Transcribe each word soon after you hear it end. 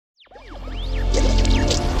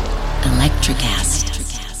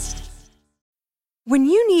Electrocast. When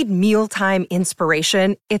you need mealtime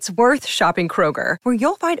inspiration, it's worth shopping Kroger, where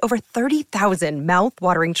you'll find over 30,000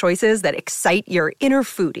 mouth-watering choices that excite your inner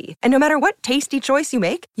foodie. And no matter what tasty choice you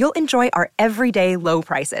make, you'll enjoy our everyday low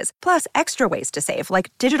prices, plus extra ways to save,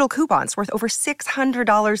 like digital coupons worth over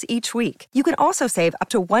 $600 each week. You can also save up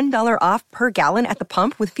to $1 off per gallon at the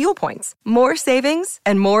pump with fuel points. More savings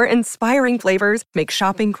and more inspiring flavors make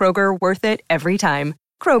shopping Kroger worth it every time.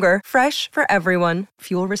 Kroger, fresh for everyone.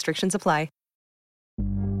 Fuel restrictions apply.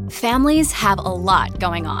 Families have a lot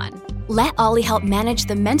going on. Let Ollie help manage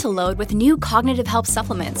the mental load with new cognitive health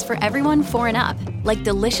supplements for everyone 4 and up, like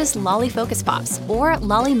delicious Lolly Focus Pops or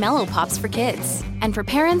Lolly Mellow Pops for kids. And for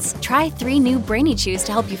parents, try 3 new Brainy Chews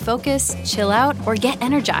to help you focus, chill out, or get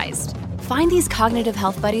energized. Find these cognitive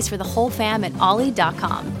health buddies for the whole fam at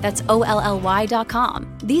ollie.com. That's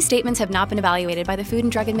OLLY.com. These statements have not been evaluated by the Food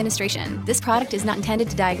and Drug Administration. This product is not intended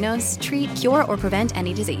to diagnose, treat, cure, or prevent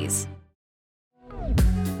any disease.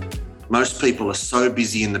 Most people are so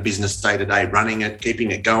busy in the business day to day, running it,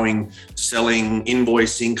 keeping it going, selling,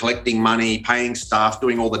 invoicing, collecting money, paying staff,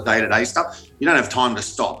 doing all the day-to-day stuff. You don't have time to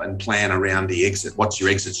stop and plan around the exit. What's your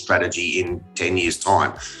exit strategy in 10 years'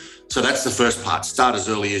 time? So that's the first part. Start as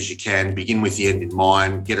early as you can, begin with the end in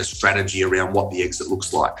mind, get a strategy around what the exit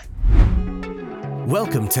looks like.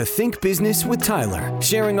 Welcome to Think Business with Tyler,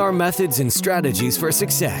 sharing our methods and strategies for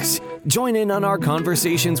success. Join in on our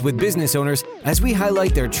conversations with business owners as we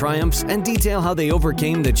highlight their triumphs and detail how they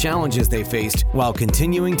overcame the challenges they faced while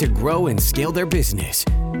continuing to grow and scale their business.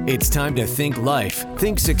 It's time to think life,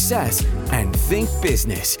 think success, and think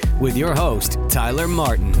business with your host, Tyler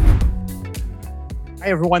Martin. Hi,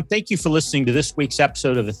 everyone. Thank you for listening to this week's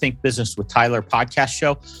episode of the Think Business with Tyler podcast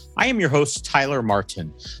show. I am your host, Tyler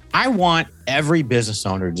Martin. I want every business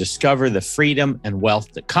owner to discover the freedom and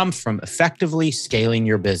wealth that comes from effectively scaling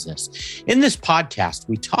your business. In this podcast,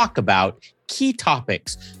 we talk about key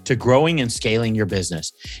topics to growing and scaling your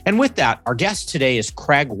business. And with that, our guest today is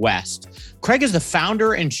Craig West. Craig is the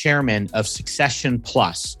founder and chairman of Succession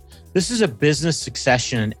Plus. This is a business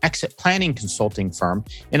succession and exit planning consulting firm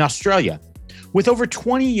in Australia. With over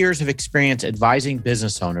 20 years of experience advising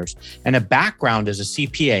business owners and a background as a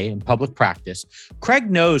CPA in public practice, Craig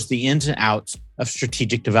knows the ins and outs of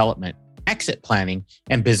strategic development, exit planning,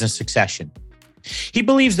 and business succession. He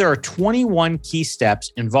believes there are 21 key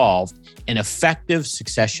steps involved in effective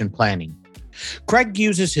succession planning. Craig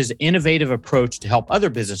uses his innovative approach to help other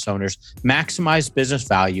business owners maximize business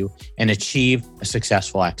value and achieve a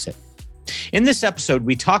successful exit. In this episode,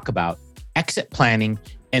 we talk about exit planning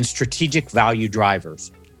and strategic value drivers.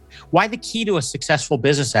 Why the key to a successful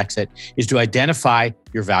business exit is to identify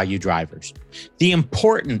your value drivers. The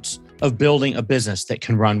importance of building a business that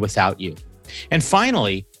can run without you. And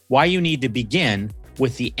finally, why you need to begin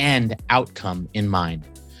with the end outcome in mind.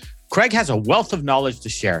 Craig has a wealth of knowledge to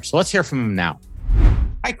share, so let's hear from him now.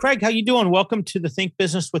 Hi, Craig. How you doing? Welcome to the Think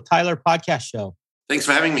Business with Tyler podcast show. Thanks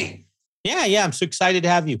for having me. Yeah. I'm so excited to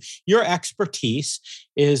have you. Your expertise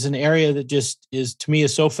is an area that just is, to me,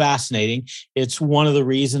 is so fascinating. It's one of the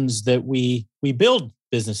reasons that we build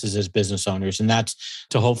businesses as business owners, and that's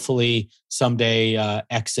to hopefully someday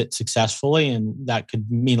exit successfully. And that could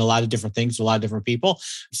mean a lot of different things to a lot of different people.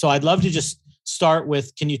 So I'd love to just start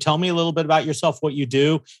with, can you tell me a little bit about yourself, what you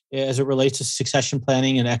do as it relates to succession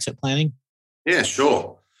planning and exit planning? Yeah,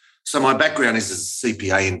 sure. So my background is as a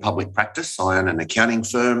CPA in public practice. I own an accounting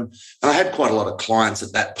firm, and I had quite a lot of clients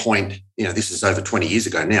at that point. This is over 20 years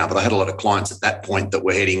ago now, but I had a lot of clients at that point that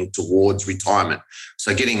were heading towards retirement.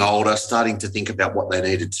 So getting older, starting to think about what they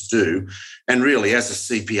needed to do. And really, as a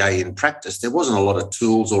CPA in practice, there wasn't a lot of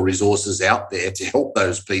tools or resources out there to help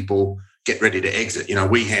those people get ready to exit.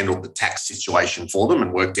 We handled the tax situation for them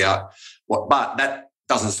and worked out but that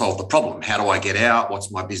doesn't solve the problem. How do I get out?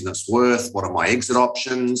 What's my business worth? What are my exit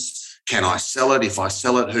options? Can I sell it? If I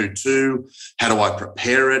sell it, who to? How do I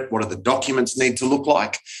prepare it? What do the documents need to look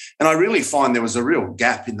like? And I really find there was a real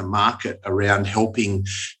gap in the market around helping.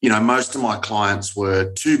 Most of my clients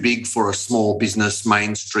were too big for a small business,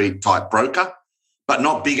 Main Street type broker, but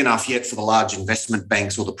not big enough yet for the large investment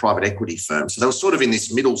banks or the private equity firms. So they were sort of in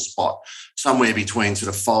this middle spot, somewhere between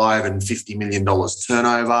sort of $5 and $50 million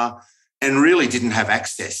turnover, and really didn't have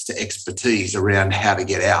access to expertise around how to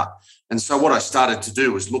get out. And so what I started to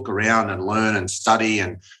do was look around and learn and study.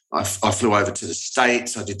 And I flew over to the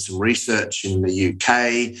States. I did some research in the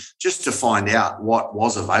UK just to find out what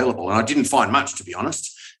was available. And I didn't find much, to be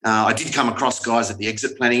honest. I did come across guys at the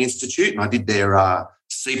Exit Planning Institute, and I did their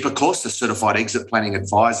CEPA course, the Certified Exit Planning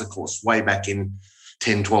Advisor course, way back in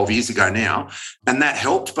 10, 12 years ago now. And that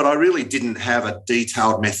helped, but I really didn't have a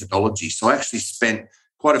detailed methodology. So I actually spent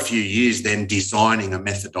quite a few years then designing a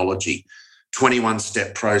methodology,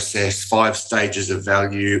 21-step process, 5 stages of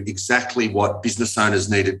value, exactly what business owners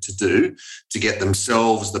needed to do to get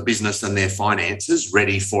themselves, the business and their finances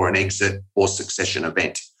ready for an exit or succession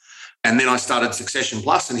event. And then I started Succession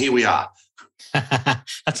Plus, and here we are.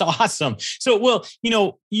 That's awesome. So, well,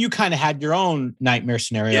 you kind of had your own nightmare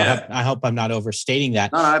scenario. Yeah. I hope I'm not overstating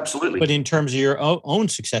that. No, absolutely. But in terms of your own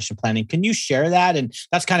succession planning, can you share that? And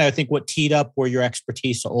that's kind of, I think, what teed up where your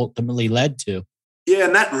expertise ultimately led to. Yeah,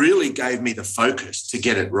 and that really gave me the focus to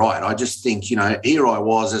get it right. I just think, here I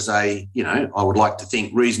was as I would like to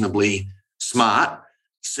think reasonably smart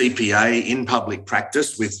CPA in public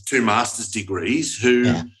practice with 2 master's degrees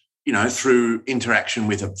who, through interaction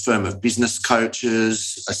with a firm of business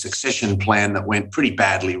coaches, a succession plan that went pretty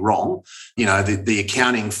badly wrong. The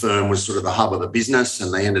accounting firm was sort of the hub of the business,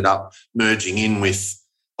 and they ended up merging in with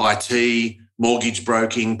IT, mortgage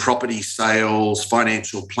broking, property sales,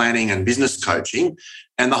 financial planning and business coaching.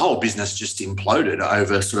 And the whole business just imploded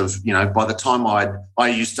over sort of, by the time I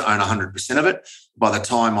used to own 100% of it. By the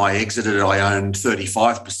time I exited it, I owned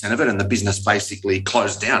 35% of it, and the business basically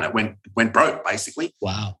closed down. It went broke, basically.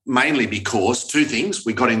 Wow. Mainly because 2 things.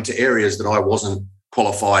 We got into areas that I wasn't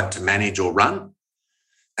qualified to manage or run.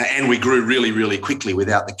 And we grew really, really quickly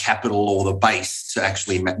without the capital or the base to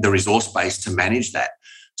actually, the resource base to manage that.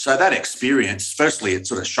 So that experience, firstly, it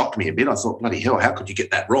sort of shocked me a bit. I thought, bloody hell, how could you get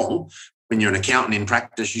that wrong? When you're an accountant in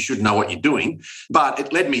practice, you should know what you're doing. But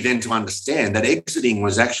it led me then to understand that exiting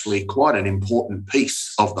was actually quite an important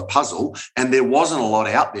piece of the puzzle. And there wasn't a lot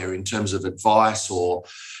out there in terms of advice or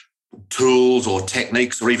tools or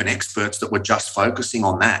techniques or even experts that were just focusing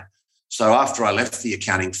on that. So after I left the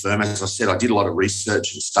accounting firm, as I said, I did a lot of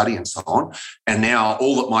research and study and so on. And now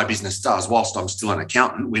all that my business does, whilst I'm still an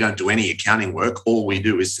accountant, we don't do any accounting work. All we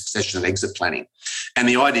do is succession and exit planning. And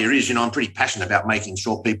the idea is, I'm pretty passionate about making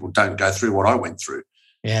sure people don't go through what I went through.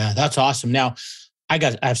 Yeah, that's awesome. Now, I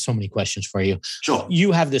have so many questions for you. Sure.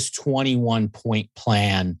 You have this 21-point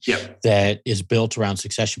plan that is built around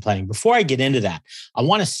succession planning. Before I get into that, I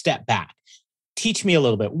want to step back. Teach me a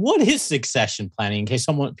little bit. What is succession planning? In case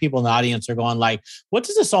people in the audience are going like, what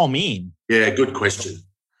does this all mean? Yeah, good question.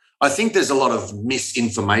 I think there's a lot of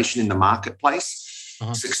misinformation in the marketplace.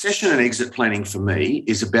 Succession and exit planning for me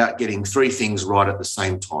is about getting 3 things right at the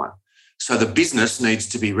same time. So the business needs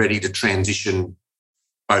to be ready to transition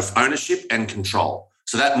both ownership and control.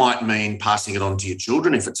 So that might mean passing it on to your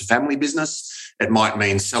children if it's a family business. It might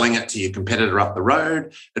mean selling it to your competitor up the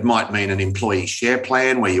road. It might mean an employee share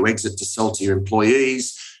plan where you exit to sell to your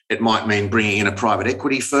employees. It might mean bringing in a private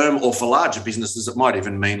equity firm, or for larger businesses, it might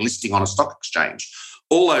even mean listing on a stock exchange.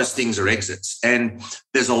 All those things are exits. And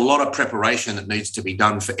there's a lot of preparation that needs to be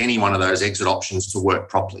done for any one of those exit options to work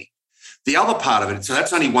properly. The other part of it, so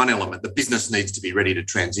that's only one element, the business needs to be ready to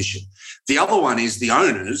transition. The other one is the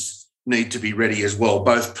owners need to be ready as well,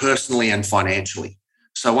 both personally and financially.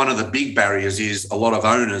 So one of the big barriers is a lot of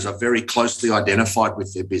owners are very closely identified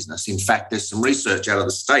with their business. In fact, there's some research out of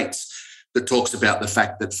the States that talks about the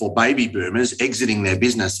fact that for baby boomers, exiting their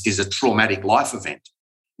business is a traumatic life event.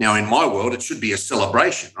 Now, in my world, it should be a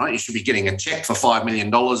celebration, right? You should be getting a check for $5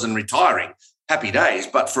 million and retiring. Happy days.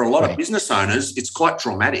 But for a lot of business owners, it's quite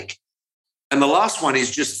traumatic. And the last one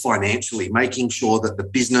is just financially, making sure that the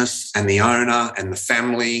business and the owner and the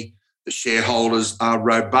family, the shareholders are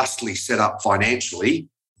robustly set up financially,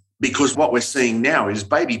 because what we're seeing now is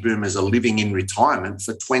baby boomers are living in retirement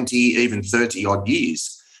for 20, even 30 odd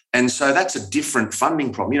years. And so that's a different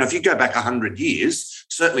funding problem. If you go back 100 years,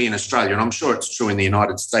 certainly in Australia, and I'm sure it's true in the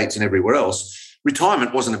United States and everywhere else,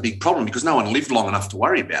 retirement wasn't a big problem because no one lived long enough to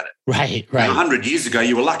worry about it. Right. 100 years ago,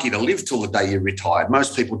 you were lucky to live till the day you retired.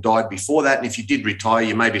 Most people died before that. And if you did retire,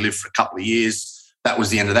 you maybe lived for a couple of years. That was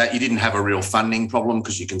the end of that. You didn't have a real funding problem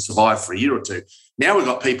because you can survive for a year or two. Now we've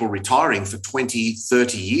got people retiring for 20,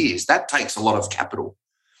 30 years. That takes a lot of capital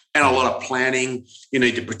and a lot of planning. You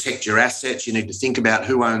need to protect your assets. You need to think about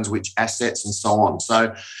who owns which assets and so on.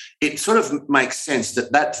 So it sort of makes sense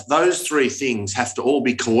that those 3 things have to all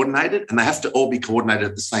be coordinated, and they have to all be coordinated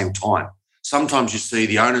at the same time. Sometimes you see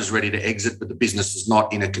the owner's ready to exit, but the business is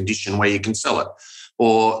not in a condition where you can sell it.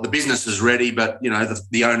 Or the business is ready, but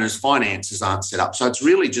the owner's finances aren't set up. So it's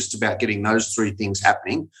really just about getting those 3 things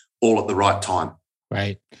happening all at the right time.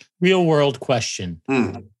 Right. Real world question.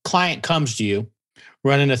 Client comes to you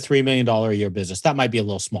running a $3 million a year business. That might be a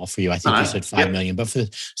little small for you. I think you said $5 million, but for the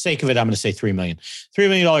sake of it, I'm going to say $3 million. $3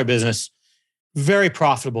 million business, very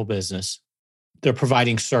profitable business. They're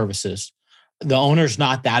providing services. The owner's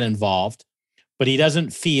not that involved, but he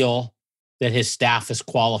doesn't feel that his staff is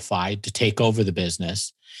qualified to take over the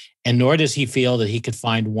business. and nor does he feel that he could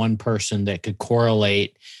find one person that could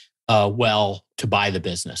correlate well to buy the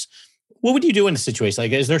business. What would you do in a situation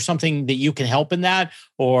like, is there something that you can help in that,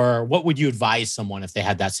 or what would you advise someone if they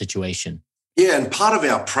had that situation? Yeah, and part of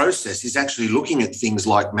our process is actually looking at things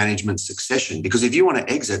like management succession, because if you want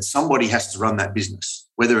to exit, somebody has to run that business,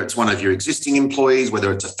 whether it's one of your existing employees,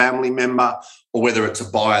 whether it's a family member, or whether it's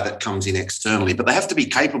a buyer that comes in externally. But they have to be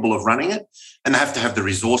capable of running it, and they have to have the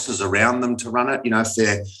resources around them to run it. You know,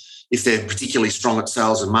 if they're particularly strong at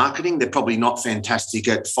sales and marketing, they're probably not fantastic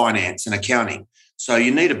at finance and accounting. So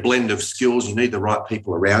you need a blend of skills. You need the right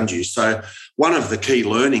people around you. So one of the key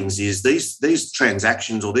learnings is these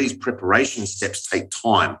transactions or these preparation steps take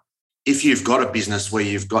time. If you've got a business where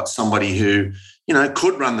you've got somebody who, you know,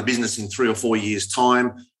 could run the business in 3 or 4 years'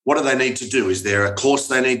 time, what do they need to do? Is there a course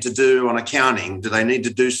they need to do on accounting? Do they need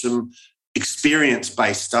to do some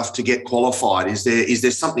experience-based stuff to get qualified? Is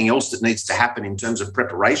there something else that needs to happen in terms of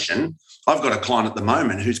preparation? I've got a client at the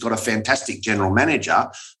moment who's got a fantastic general manager,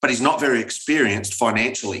 but he's not very experienced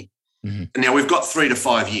financially. Mm-hmm. And now we've got 3 to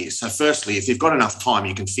 5 years. So firstly, if you've got enough time,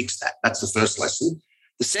 you can fix that. That's the first lesson.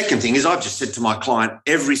 The second thing is I've just said to my client,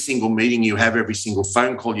 every single meeting you have, every single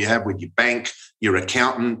phone call you have with your bank, your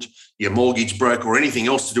accountant, your mortgage broker, or anything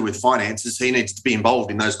else to do with finances, he needs to be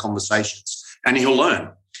involved in those conversations and he'll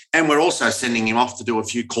learn. And we're also sending him off to do a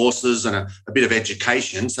few courses and a bit of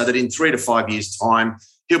education so that in 3 to 5 years' time,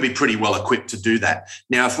 he'll be pretty well equipped to do that.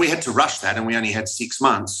 Now, if we had to rush that and we only had 6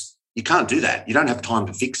 months, you can't do that. You don't have time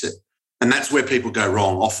to fix it. And that's where people go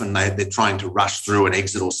wrong. Often they're trying to rush through an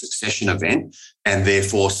exit or succession event, and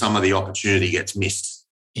therefore some of the opportunity gets missed.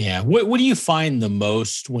 Yeah. What do you find the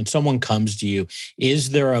most when someone comes to you?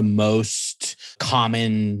 Is there a most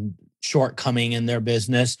common shortcoming in their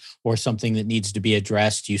business or something that needs to be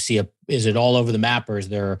addressed? Do you see is it all over the map, or is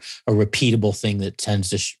there a repeatable thing that tends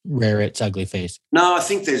to rear its ugly face? No, I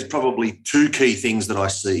think there's probably 2 key things that I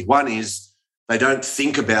see. One is they don't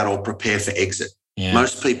think about or prepare for exit. Yeah.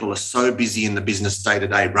 Most people are so busy in the business day to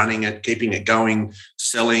day, running it, keeping it going,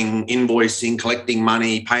 selling, invoicing, collecting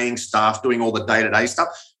money, paying staff, doing all the day-to-day stuff.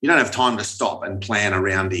 You don't have time to stop and plan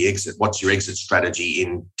around the exit. What's your exit strategy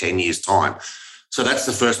in 10 years' time? So that's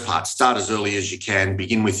the first part. Start as early as you can,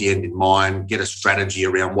 begin with the end in mind, get a strategy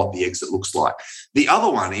around what the exit looks like. The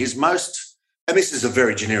other one is most, and this is a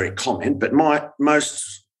very generic comment, but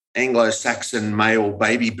most Anglo-Saxon male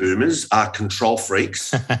baby boomers are control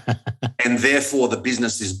freaks and therefore the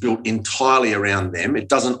business is built entirely around them. It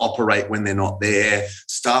doesn't operate when they're not there.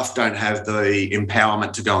 Staff don't have the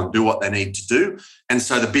empowerment to go and do what they need to do. And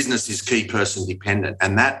so the business is key person dependent.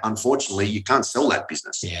 And that, unfortunately, you can't sell that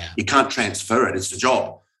business. Yeah. You can't transfer it. It's a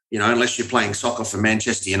job. You know, unless you're playing soccer for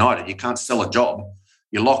Manchester United, you can't sell a job.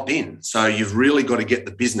 You're locked in. So you've really got to get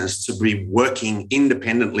the business to be working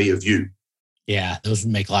independently of you. Yeah, those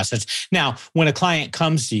make a lot of sense. Now, when a client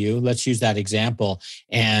comes to you, let's use that example,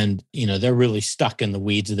 and you know they're really stuck in the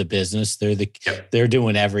weeds of the business. They're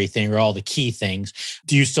doing everything or all the key things.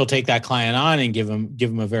 Do you still take that client on and give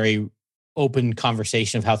them a very open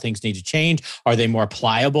conversation of how things need to change? Are they more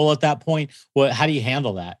pliable at that point? How do you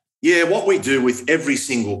handle that? Yeah, what we do with every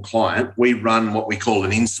single client, we run what we call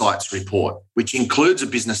an insights report, which includes a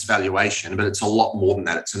business valuation, but it's a lot more than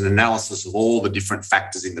that. It's an analysis of all the different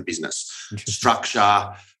factors in the business.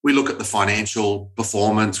 Structure, we look at the financial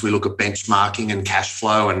performance, we look at benchmarking and cash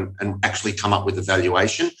flow and actually come up with a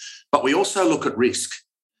valuation. But we also look at risk.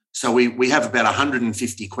 So we have about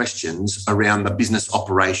 150 questions around the business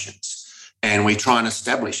operations, and we try and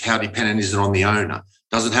establish how dependent is it on the owner.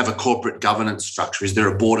 Does it have a corporate governance structure? Is there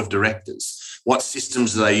a board of directors? What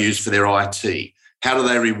systems do they use for their IT? How do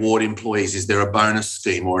they reward employees? Is there a bonus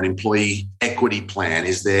scheme or an employee equity plan?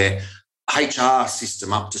 Is their HR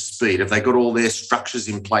system up to speed? Have they got all their structures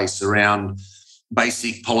in place around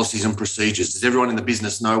basic policies and procedures? Does everyone in the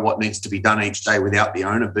business know what needs to be done each day without the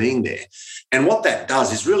owner being there? And what that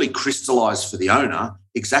does is really crystallize for the owner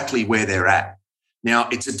exactly where they're at. Now,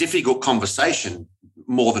 it's a difficult conversation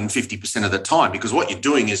more than 50% of the time, because what you're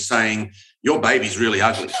doing is saying your baby's really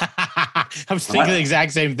ugly. I was thinking the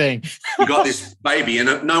exact same thing. You got this baby,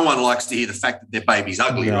 and no one likes to hear the fact that their baby's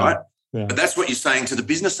ugly, right? Yeah. But that's what you're saying to the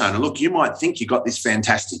business owner. Look, you might think you got this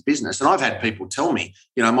fantastic business. And I've had people tell me,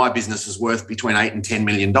 you know, my business is worth between $8 and $10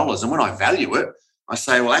 million. And when I value it, I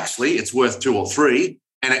say, well, actually, it's worth 2 or 3.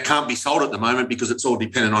 And it can't be sold at the moment because it's all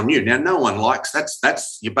dependent on you. Now, no one likes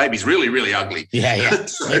that's your baby's really, really ugly. Yeah.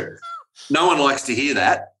 So no one likes to hear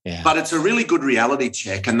that. Yeah. But it's a really good reality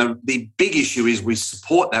check. And the big issue is we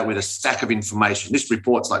support that with a stack of information. This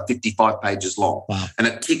report's like 55 pages long. Wow. And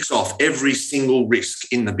it ticks off every single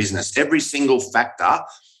risk in the business, every single factor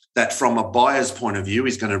that from a buyer's point of view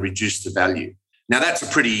is going to reduce the value. Now, that's a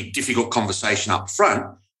pretty difficult conversation up front,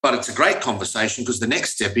 but it's a great conversation because the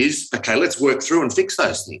next step is, okay, let's work through and fix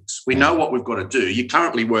those things. We know what we've got to do. You're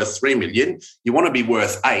currently worth 3 million. You want to be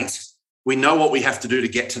worth 8. We know what we have to do to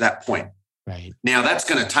get to that point. Right. Now, that's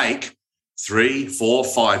going to take 3, 4,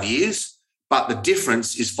 5 years, but the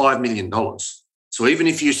difference is $5 million. So even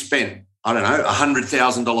if you spent, I don't know,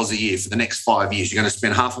 $100,000 a year for the next 5 years, you're going to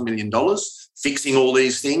spend $500,000 fixing all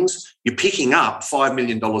these things. You're picking up $5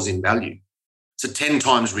 million in value. It's a 10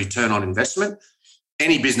 times return on investment.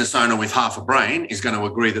 Any business owner with half a brain is going to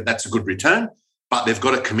agree that that's a good return, but they've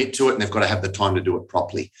got to commit to it and they've got to have the time to do it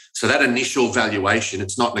properly. So that initial valuation,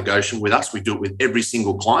 it's not negotiable with us. We do it with every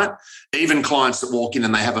single client. Even clients that walk in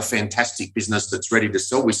and they have a fantastic business that's ready to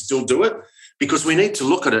sell, we still do it because we need to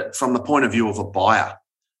look at it from the point of view of a buyer.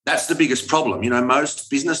 That's the biggest problem. Most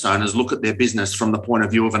business owners look at their business from the point of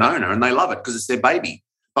view of an owner and they love it because it's their baby.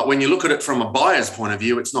 But when you look at it from a buyer's point of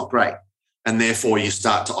view, it's not great. And therefore you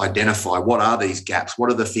start to identify what are these gaps? What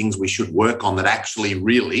are the things we should work on that actually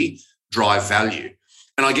really drive value?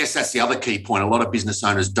 And I guess that's the other key point. A lot of business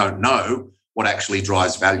owners don't know what actually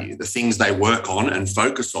drives value. The things they work on and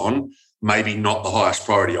focus on, maybe not the highest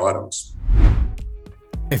priority items.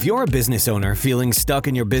 If you're a business owner feeling stuck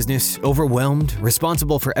in your business, overwhelmed,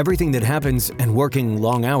 responsible for everything that happens, and working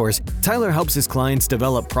long hours, Tyler helps his clients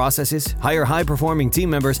develop processes, hire high-performing team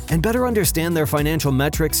members, and better understand their financial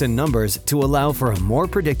metrics and numbers to allow for a more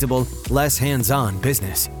predictable, less hands-on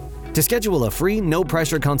business. To schedule a free,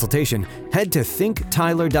 no-pressure consultation, head to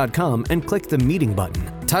thinktyler.com and click the meeting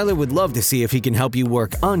button. Tyler would love to see if he can help you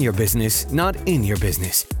work on your business, not in your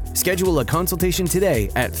business. Schedule a consultation today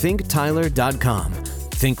at thinktyler.com.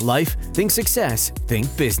 Think life, think success,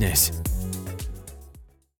 think business.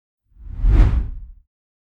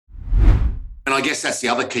 And I guess that's the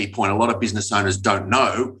other key point. A lot of business owners don't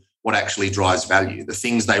know what actually drives value. The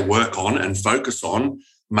things they work on and focus on,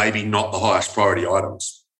 maybe not the highest priority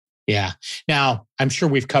items. Yeah. Now, I'm sure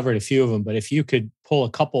we've covered a few of them, but if you could pull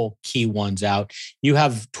a couple key ones out, you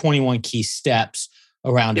have 21 key steps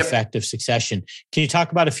around effective succession. Can you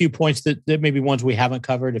talk about a few points that maybe ones we haven't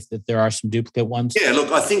covered, if there are some duplicate ones? Yeah,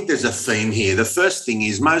 look, I think there's a theme here. The first thing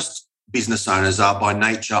is most business owners are by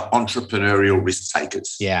nature entrepreneurial risk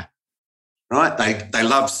takers. Yeah. Right? They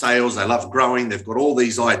love sales. They love growing. They've got all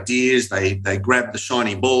these ideas. They grab the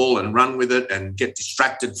shiny ball and run with it and get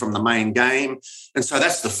distracted from the main game. And so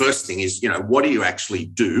that's the first thing is, what do you actually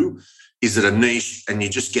do? Is it a niche and you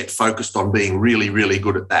just get focused on being really, really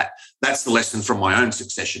good at that? That's the lesson from my own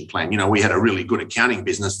succession plan. We had a really good accounting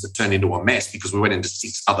business that turned into a mess because we went into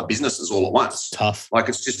 6 other businesses all at once. Tough. Like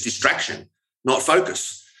it's just distraction, not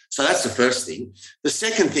focus. So that's the first thing. The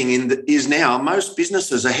second thing is now most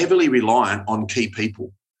businesses are heavily reliant on key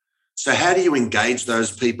people. So how do you engage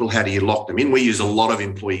those people? How do you lock them in? We use a lot of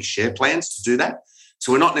employee share plans to do that.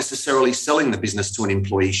 So we're not necessarily selling the business to an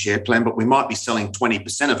employee share plan, but we might be selling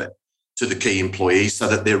 20% of it to the key employees so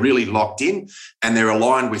that they're really locked in and they're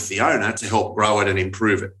aligned with the owner to help grow it and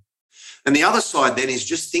improve it. And the other side then is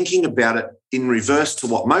just thinking about it in reverse to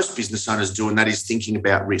what most business owners do, and that is thinking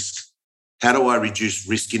about risk. How do I reduce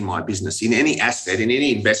risk in my business, in any asset, in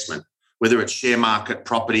any investment, whether it's share market,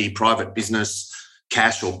 property, private business,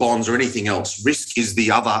 cash or bonds or anything else? Risk is the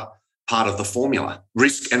other part of the formula.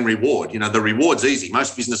 Risk and reward. The reward's easy.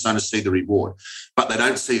 Most business owners see the reward, but they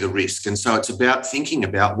don't see the risk. And so it's about thinking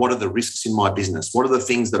about what are the risks in my business? What are the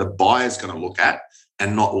things that a buyer's going to look at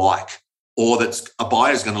and not like, or that a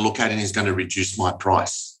buyer's going to look at and is going to reduce my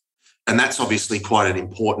price? And that's obviously quite an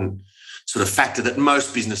important sort of factor that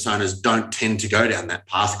most business owners don't tend to go down that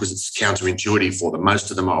path because it's counterintuitive for them. Most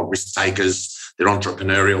of them are risk takers. They're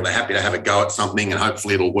entrepreneurial. They're happy to have a go at something and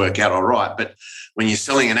hopefully it'll work out all right. But when you're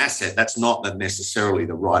selling an asset, that's not necessarily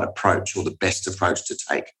the right approach or the best approach to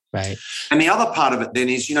take. Right. And the other part of it then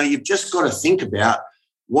is, you've just got to think about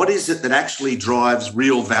what is it that actually drives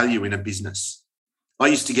real value in a business. I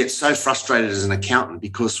used to get so frustrated as an accountant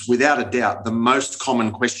because without a doubt, the most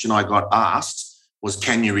common question I got asked was,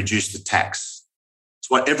 can you reduce the tax? It's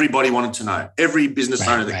what everybody wanted to know. Every business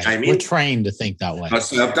owner that came in. We're trained to think that way.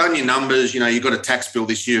 So I've done your numbers. You've got a tax bill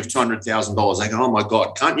this year of $200,000. They go, oh my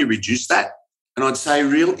God, can't you reduce that? And I'd say,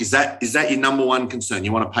 is that your number one concern?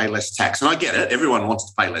 You want to pay less tax? And I get it. Everyone wants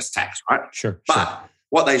to pay less tax, right? Sure. But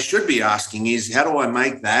what they should be asking is, how do I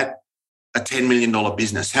make that a $10 million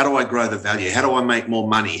business? How do I grow the value? How do I make more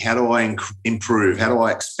money? How do I improve? How do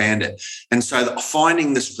I expand it? And so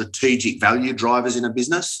finding the strategic value drivers in a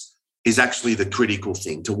business is actually the critical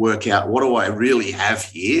thing to work out, what do I really have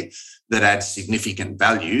here that adds significant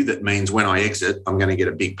value that means when I exit, I'm going to get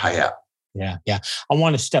a big payout. Yeah. Yeah. I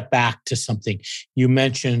want to step back to something. You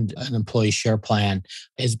mentioned an employee share plan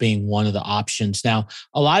as being one of the options. Now,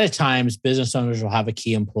 a lot of times business owners will have a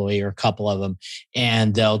key employee or a couple of them,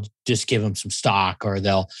 and they'll just give them some stock, or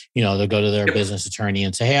they'll go to their business attorney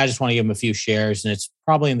and say, hey, I just want to give them a few shares. And it's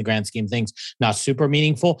probably in the grand scheme of things, not super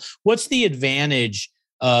meaningful. What's the advantage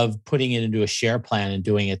of putting it into a share plan and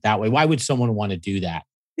doing it that way? Why would someone want to do that?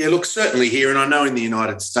 Yeah, look, certainly here, and I know in the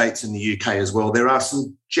United States and the UK as well, there are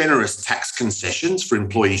some generous tax concessions for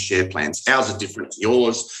employee share plans. Ours are different to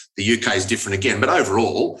yours. The UK is different again. But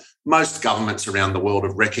overall, most governments around the world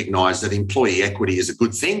have recognised that employee equity is a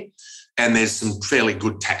good thing, and there's some fairly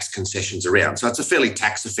good tax concessions around. So it's a fairly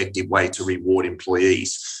tax-effective way to reward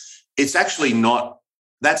employees. It's actually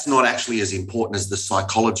that's not actually as important as the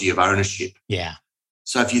psychology of ownership. Yeah.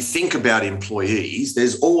 So if you think about employees,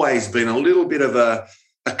 there's always been a little bit of a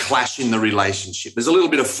clash in the relationship. There's a little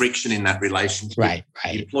bit of friction in that relationship. Right.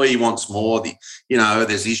 The employee wants more.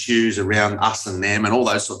 There's issues around us and them and all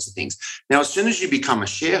those sorts of things. Now, as soon as you become a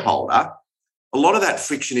shareholder, a lot of that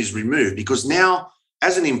friction is removed, because now,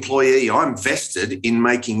 as an employee, I'm vested in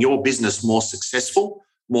making your business more successful,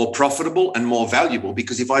 more profitable, and more valuable.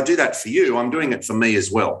 Because if I do that for you, I'm doing it for me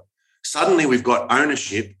as well. Suddenly, we've got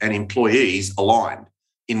ownership and employees aligned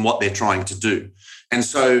in what they're trying to do. And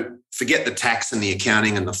so forget the tax and the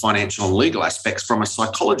accounting and the financial and legal aspects. From a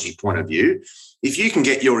psychology point of view, if you can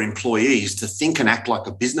get your employees to think and act like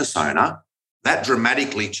a business owner, that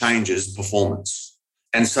dramatically changes performance.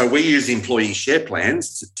 And so we use employee share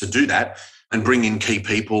plans to do that and bring in key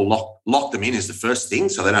people, lock them in is the first thing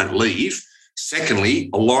so they don't leave. Secondly,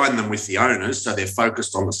 align them with the owners so they're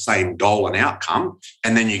focused on the same goal and outcome.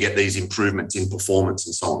 And then you get these improvements in performance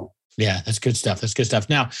and so on. Yeah, that's good stuff.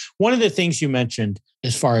 Now, one of the things you mentioned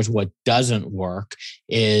as far as what doesn't work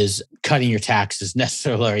is cutting your taxes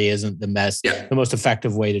necessarily isn't the most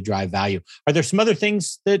effective way to drive value. Are there some other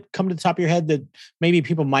things that come to the top of your head that maybe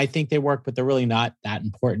people might think they work, but they're really not that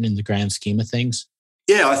important in the grand scheme of things?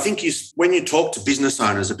 Yeah, I think when you talk to business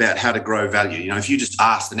owners about how to grow value, if you just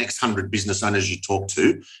ask the next 100 business owners you talk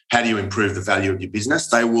to, how do you improve the value of your business?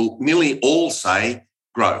 They will nearly all say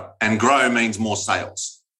grow. And grow means more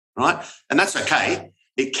sales. Right? And that's okay.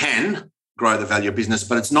 It can grow the value of business,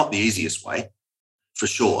 but it's not the easiest way, for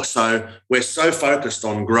sure. So we're so focused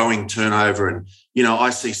on growing turnover. And, I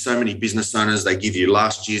see so many business owners, they give you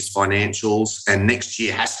last year's financials and next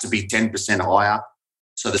year has to be 10% higher.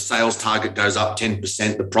 So the sales target goes up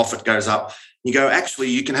 10%, the profit goes up. You go, actually,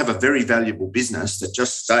 you can have a very valuable business that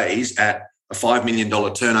just stays at a $5 million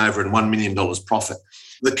turnover and $1 million profit.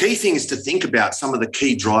 The key thing is to think about some of the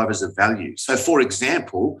key drivers of value. So, for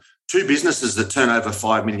example, two businesses that turn over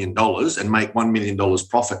 $5 million and make $1 million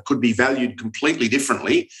profit could be valued completely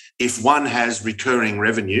differently if one has recurring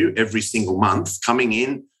revenue every single month coming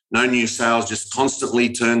in, no new sales, just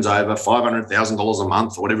constantly turns over $500,000 a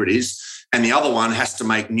month or whatever it is, and the other one has to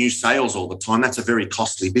make new sales all the time. That's a very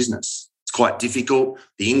costly business. Quite difficult.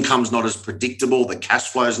 The income's not as predictable. The cash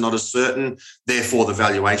flow is not as certain. Therefore, the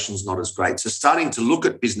valuation's not as great. So starting to look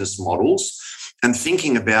at business models and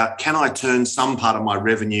thinking about, can I turn some part of my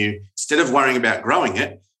revenue, instead of worrying about growing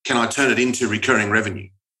it, can I turn it into recurring revenue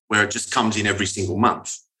where it just comes in every single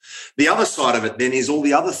month? The other side of it then is all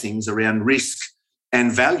the other things around risk and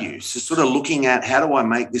value. So sort of looking at, how do I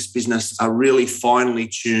make this business a really finely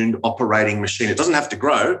tuned operating machine? It doesn't have to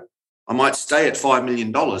grow. I might stay at $5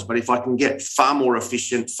 million, but if I can get far more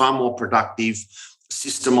efficient, far more productive,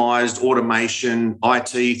 systemized automation,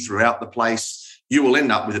 IT throughout the place, you will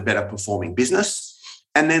end up with a better performing business.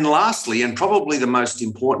 And then lastly, and probably the most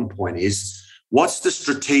important point is, what's the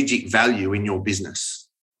strategic value in your business?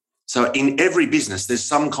 So in every business, there's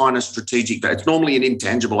some kind of strategic value. It's normally an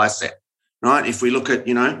intangible asset, right? If we look at,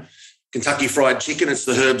 Kentucky Fried Chicken, it's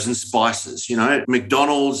the herbs and spices,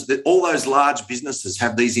 McDonald's, all those large businesses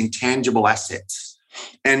have these intangible assets.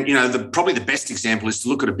 And, probably the best example is to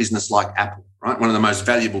look at a business like Apple, right? One of the most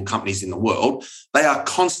valuable companies in the world. They are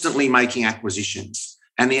constantly making acquisitions.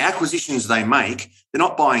 And the acquisitions they make, they're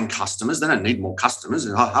not buying customers. They don't need more customers.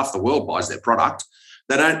 Half the world buys their product.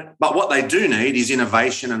 But what they do need is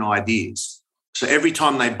innovation and ideas. So every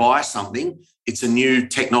time they buy something, it's a new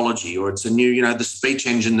technology, or it's a new, the speech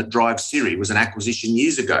engine that drives Siri was an acquisition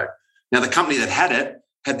years ago. Now, the company that had it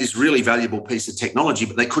had this really valuable piece of technology,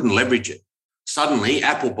 but they couldn't leverage it. Suddenly,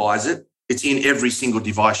 Apple buys it. It's in every single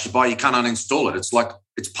device you buy. You can't uninstall it. It's like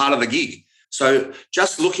it's part of the gig. So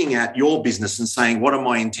just looking at your business and saying, what are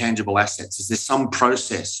my intangible assets? Is there some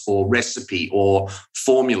process or recipe or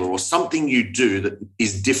formula or something you do that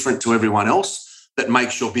is different to everyone else that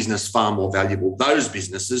makes your business far more valuable? Those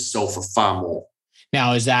businesses sell for far more.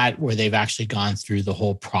 Now, is that where they've actually gone through the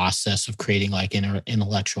whole process of creating like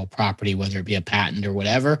intellectual property, whether it be a patent or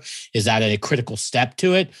whatever? Is that a critical step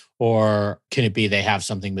to it? Or can it be they have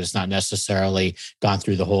something, but it's not necessarily gone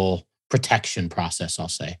through the whole protection process, I'll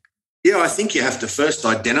say? Yeah, I think you have to first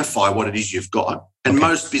identify what it is you've got. And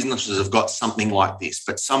most businesses have got something like this,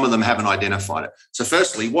 but some of them haven't identified it. So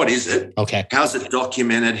firstly, what is it? Okay. How's it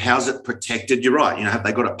documented? How's it protected? You're right. Have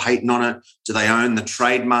they got a patent on it? Do they own the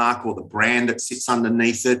trademark or the brand that sits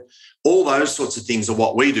underneath it? All those sorts of things are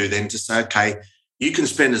what we do then to say, okay, you can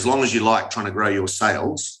spend as long as you like trying to grow your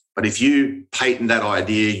sales, but if you patent that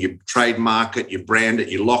idea, you trademark it, you brand it,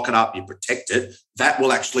 you lock it up, you protect it, that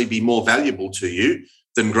will actually be more valuable to you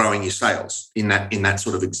than growing your sales in that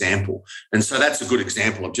sort of example. And so that's a good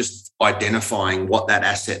example of just identifying what that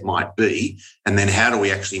asset might be, and then how do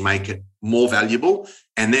we actually make it more valuable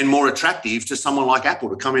and then more attractive to someone like Apple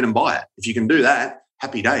to come in and buy it. If you can do that,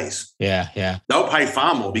 happy days. Yeah. They'll pay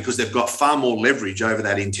far more because they've got far more leverage over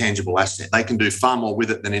that intangible asset. They can do far more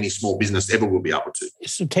with it than any small business ever will be able to.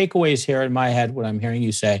 Some takeaways here in my head, what I'm hearing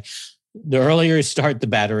you say. The earlier you start, the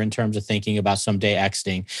better in terms of thinking about someday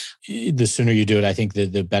exiting. The sooner you do it, I think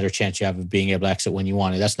the better chance you have of being able to exit when you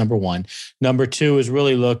want it. That's number one. Number two is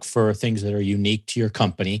really look for things that are unique to your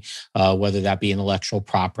company, whether that be intellectual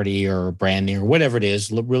property or branding or whatever it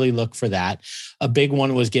is. Really look for that. A big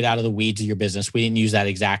one was get out of the weeds of your business. We didn't use that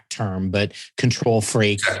exact term, but control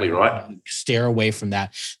freak. Exactly right. Steer away from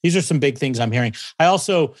that. These are some big things I'm hearing.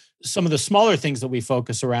 Some of the smaller things that we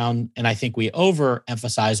focus around, and I think we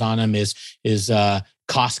overemphasize on them, is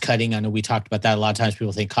cost cutting. I know we talked about that. A lot of times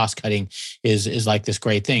people think cost cutting is like this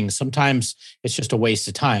great thing. Sometimes it's just a waste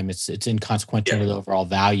of time. It's inconsequential to the overall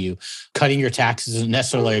value. Cutting your taxes isn't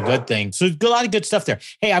necessarily a good thing. So a lot of good stuff there.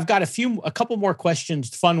 Hey, I've got a couple more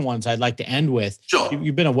questions, fun ones I'd like to end with. Sure.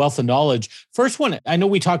 You've been a wealth of knowledge. First one, I know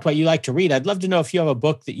we talked about you like to read. I'd love to know if you have a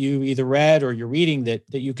book that you either read or you're reading that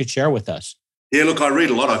you could share with us. Yeah, look, I read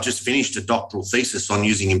a lot. I've just finished a doctoral thesis on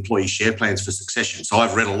using employee share plans for succession. So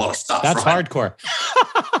I've read a lot of stuff. That's right? Hardcore.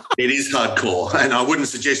 It is hardcore. And I wouldn't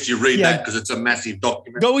suggest you read that because it's a massive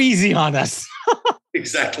document. Go easy on us.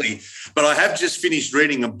 Exactly. But I have just finished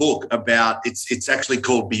reading a book about, it's actually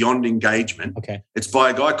called Beyond Engagement. Okay. It's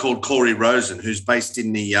by a guy called Corey Rosen, who's based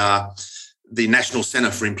in the National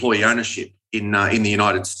Center for Employee Ownership in the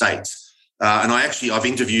United States. And I've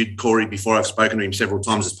interviewed Corey before. I've spoken to him several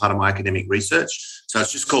times as part of my academic research. So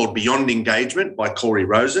it's just called Beyond Engagement by Corey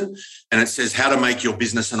Rosen. And it says how to make your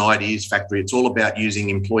business an ideas factory. It's all about using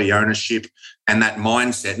employee ownership and that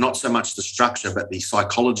mindset, not so much the structure, but the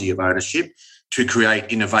psychology of ownership to create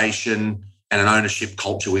innovation and an ownership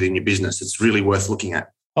culture within your business. It's really worth looking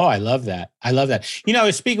at. Oh, I love that. I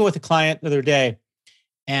was speaking with a client the other day,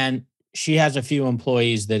 and she has a few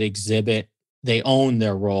employees that they own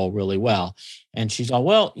their role really well. And she's all,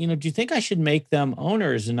 well, do you think I should make them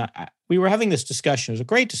owners? And we were having this discussion. It was a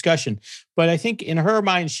great discussion. But I think in her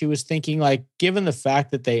mind, she was thinking like, given the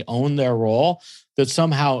fact that they own their role, that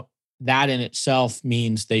somehow that in itself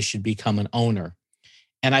means they should become an owner.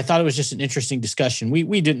 And I thought it was just an interesting discussion.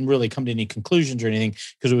 We didn't really come to any conclusions or anything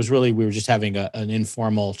because it was really, we were just having an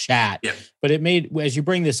informal chat. Yeah. But as you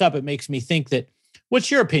bring this up, it makes me think that,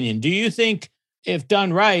 what's your opinion? Do you think, if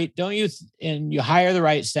done right, and you hire the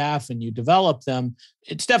right staff and you develop them,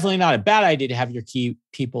 it's definitely not a bad idea to have your key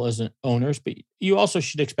people as owners, but you also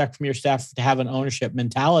should expect from your staff to have an ownership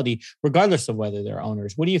mentality, regardless of whether they're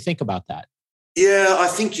owners. What do you think about that? Yeah, I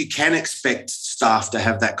think you can expect staff to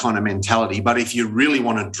have that kind of mentality, but if you really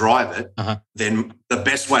want to drive it, then the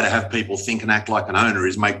best way to have people think and act like an owner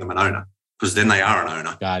is make them an owner, because then they are an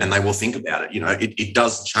owner and they will think about it. It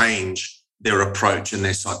does change their approach and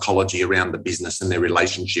their psychology around the business and their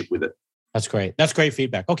relationship with it. That's great. That's great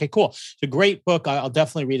feedback. Okay, cool. It's a great book. I'll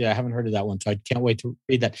definitely read it. I haven't heard of that one, so I can't wait to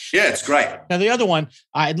read that. Yeah, it's great. Now, the other one,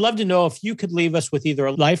 I'd love to know if you could leave us with either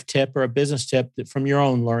a life tip or a business tip from your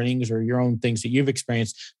own learnings or your own things that you've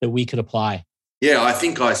experienced that we could apply. Yeah, I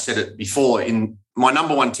think I said it before. My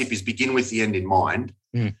number one tip is begin with the end in mind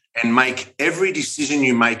and make every decision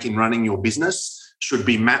you make in running your business should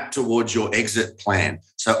be mapped towards your exit plan.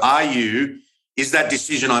 So is that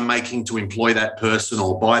decision I'm making to employ that person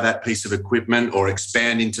or buy that piece of equipment or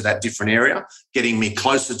expand into that different area getting me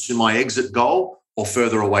closer to my exit goal or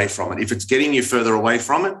further away from it? If it's getting you further away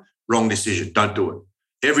from it, wrong decision. Don't do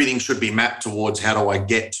it. Everything should be mapped towards how do I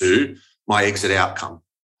get to my exit outcome.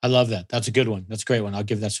 I love that. That's a good one. That's a great one. I'll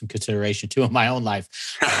give that some consideration too in my own life.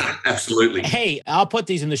 Absolutely. Hey, I'll put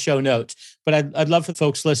these in the show notes, but I'd love for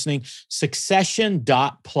folks listening.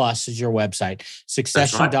 Succession.plus is your website.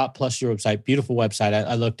 Succession.plus is your website. Beautiful website.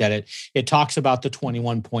 I looked at it. It talks about the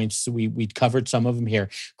 21 points. We covered some of them here.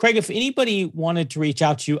 Craig, if anybody wanted to reach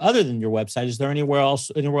out to you other than your website, is there anywhere else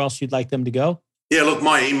you'd like them to go? Yeah, look,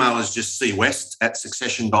 my email is just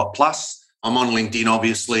cwest@succession.plus. I'm on LinkedIn,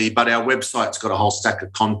 obviously, but our website's got a whole stack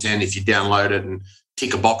of content. If you download it and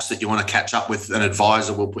tick a box that you want to catch up with an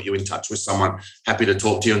advisor, we'll put you in touch with someone. Happy to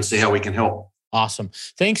talk to you and see how we can help. Awesome.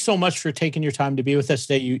 Thanks so much for taking your time to be with us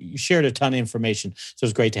today. You shared a ton of information, so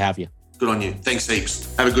it's great to have you. Good on you. Thanks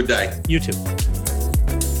heaps. Have a good day. You too.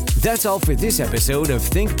 That's all for this episode of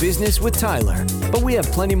Think Business with Tyler. But we have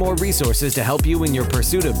plenty more resources to help you in your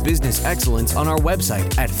pursuit of business excellence on our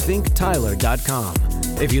website at thinktyler.com.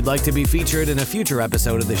 If you'd like to be featured in a future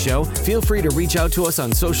episode of the show, feel free to reach out to us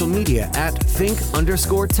on social media at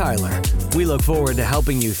think_Tyler. We look forward to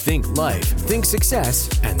helping you think life, think success,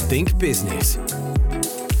 and think business.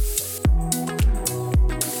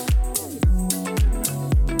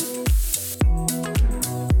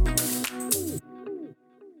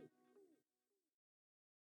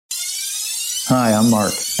 Hi, I'm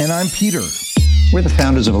Mark. And I'm Peter. We're the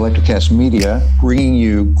founders of Electrocast Media, bringing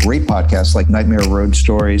you great podcasts like Nightmare Road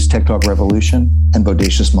Stories, Tech Talk Revolution, and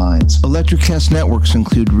Bodacious Minds. Electrocast networks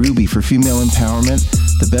include Ruby for female empowerment,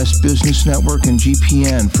 the Best Business Network, and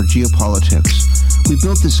GPN for geopolitics. We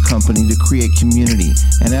built this company to create community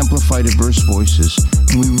and amplify diverse voices,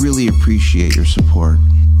 and we really appreciate your support.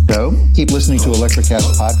 So keep listening to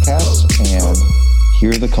Electrocast podcasts and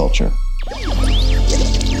hear the culture.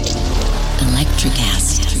 Electrocast.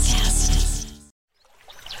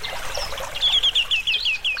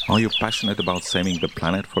 Are you passionate about saving the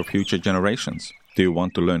planet for future generations? Do you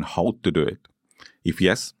want to learn how to do it? If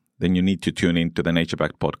yes, then you need to tune in to the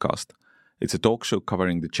NatureBacked podcast. It's a talk show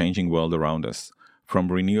covering the changing world around us,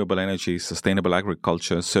 from renewable energy, sustainable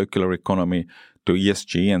agriculture, circular economy, to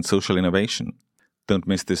ESG and social innovation. Don't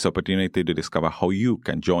miss this opportunity to discover how you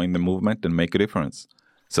can join the movement and make a difference.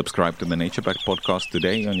 Subscribe to the NatureBacked podcast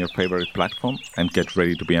today on your favorite platform and get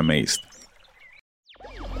ready to be amazed.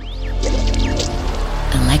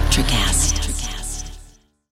 Electrocast.